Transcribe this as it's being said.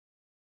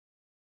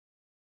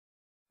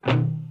I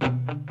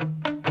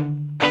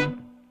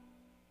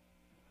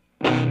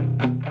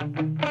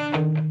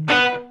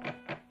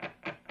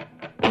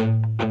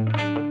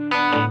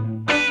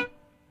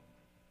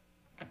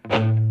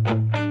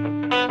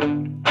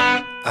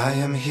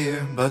am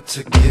here but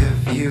to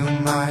give you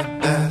my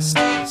best,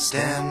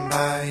 stand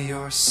by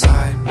your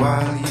side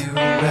while you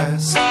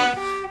rest.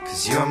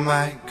 'Cause you're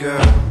my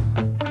girl,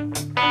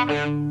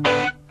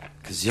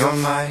 'cause you're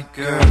my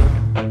girl.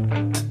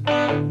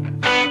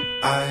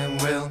 I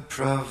will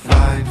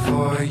provide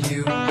for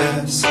you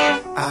best,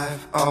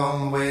 I've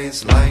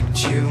always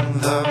liked you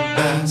the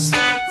best.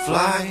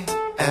 Fly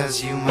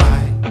as you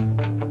might,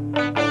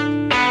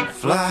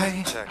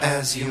 fly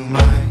as you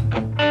might.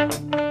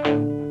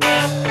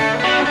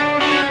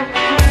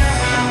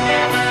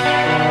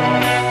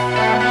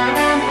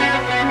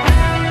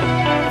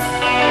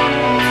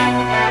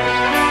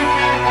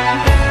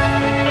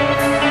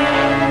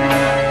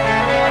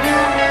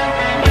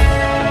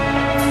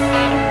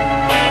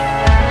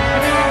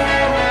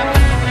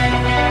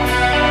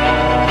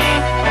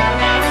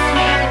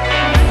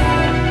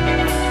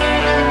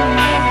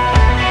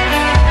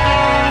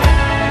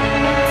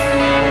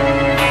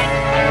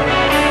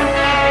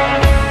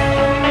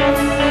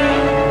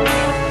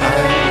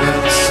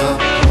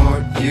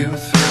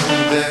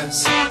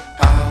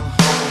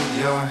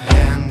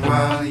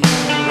 While you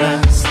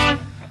rest,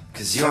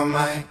 'cause you're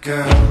my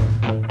girl,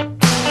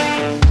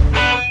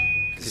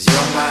 'cause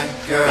you're my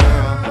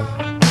girl.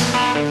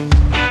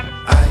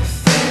 I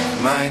think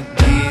my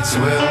deeds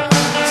will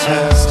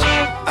attest,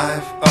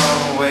 I've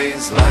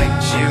always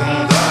liked you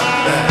the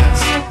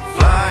best.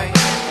 Fly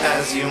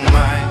as you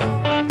might,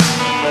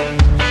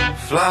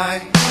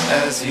 fly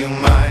as you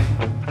might.